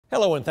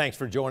Hello and thanks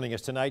for joining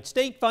us tonight.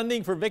 State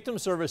funding for victim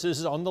services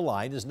is on the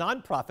line as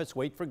nonprofits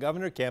wait for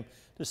Governor Kemp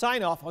to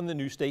sign off on the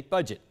new state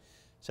budget.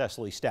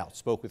 Cecily Stout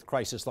spoke with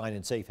Crisis Line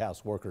and Safe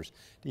House workers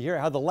to hear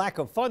how the lack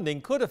of funding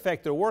could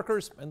affect their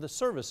workers and the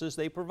services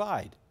they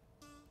provide.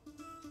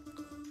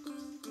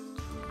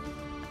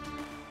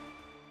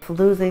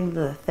 Losing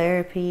the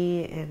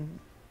therapy and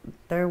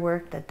their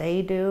work that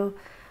they do,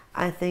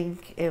 I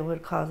think it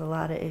would cause a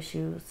lot of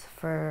issues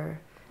for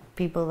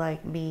people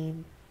like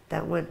me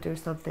that went through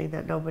something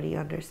that nobody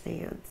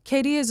understands.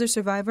 Katie is a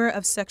survivor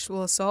of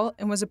sexual assault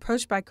and was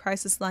approached by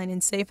Crisis Line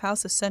and Safe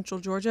House of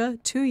Central Georgia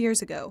 2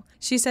 years ago.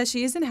 She says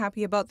she isn't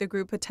happy about the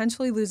group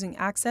potentially losing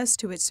access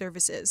to its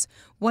services,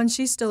 one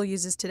she still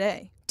uses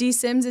today. Dee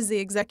Sims is the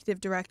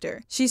executive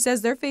director. She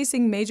says they're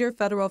facing major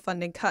federal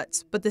funding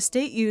cuts, but the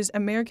state used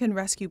American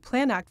Rescue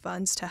Plan Act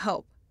funds to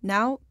help.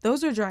 Now,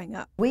 those are drying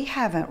up. We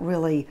haven't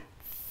really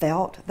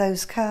felt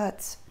those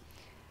cuts.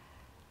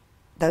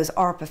 Those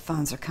ARPA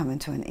funds are coming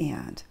to an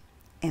end.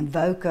 And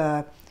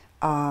VOCA,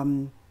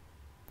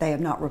 they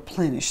have not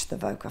replenished the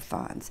VOCA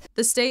funds.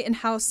 The state and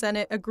House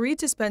Senate agreed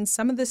to spend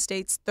some of the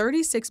state's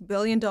 $36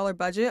 billion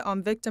budget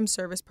on victim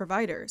service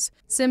providers.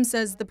 Sims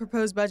says the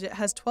proposed budget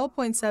has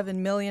 $12.7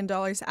 million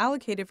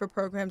allocated for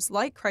programs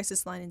like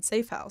Crisis Line and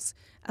Safe House,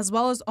 as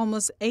well as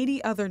almost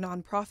 80 other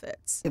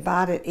nonprofits.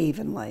 Divided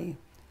evenly,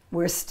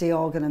 we're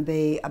still going to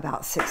be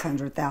about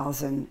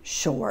 $600,000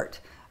 short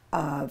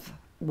of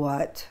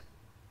what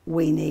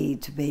we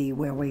need to be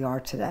where we are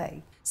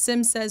today.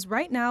 Sims says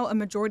right now a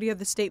majority of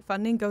the state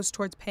funding goes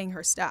towards paying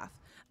her staff.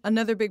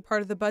 Another big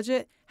part of the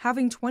budget,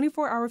 having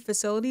 24-hour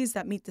facilities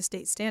that meet the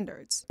state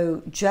standards.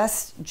 So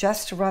just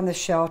to run the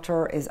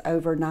shelter is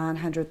over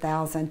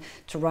 $900,000.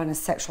 To run a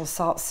sexual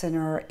assault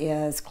center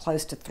is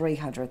close to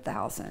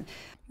 $300,000.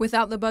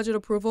 Without the budget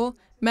approval,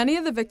 many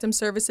of the victim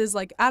services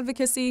like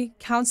advocacy,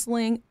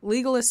 counseling,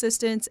 legal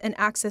assistance, and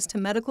access to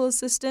medical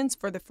assistance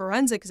for the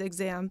forensics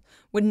exam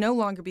would no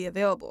longer be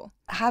available.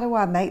 How do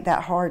I make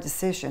that hard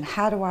decision?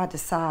 How do I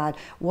decide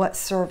what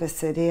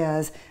service it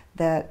is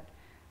that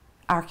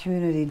our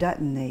community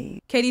doesn't need?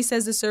 Katie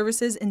says the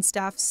services and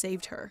staff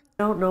saved her.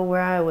 I don't know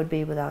where I would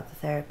be without the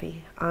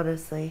therapy,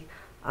 honestly.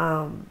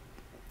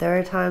 There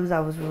are times I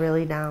was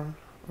really down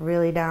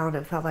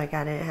and felt like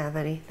I didn't have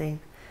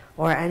anything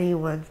or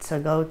anyone to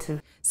go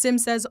to.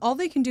 Sims says all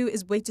they can do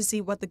is wait to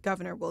see what the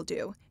governor will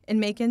do.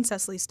 In Macon,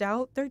 Cecily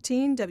Stout,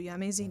 13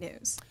 WMAZ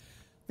News.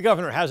 The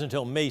governor has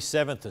until May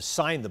 7th to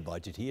sign the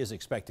budget. He is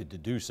expected to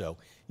do so.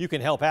 You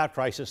can help out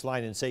Crisis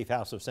Line and Safe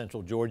House of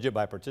Central Georgia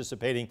by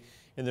participating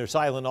in their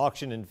silent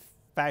auction and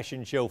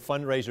fashion show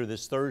fundraiser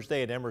this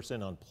Thursday at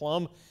Emerson on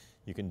Plum.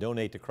 You can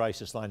donate to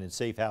Crisis Line and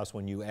Safe House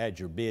when you add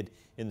your bid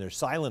in their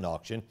silent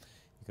auction.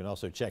 You can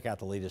also check out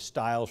the latest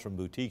styles from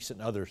boutiques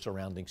and other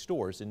surrounding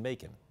stores in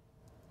Macon.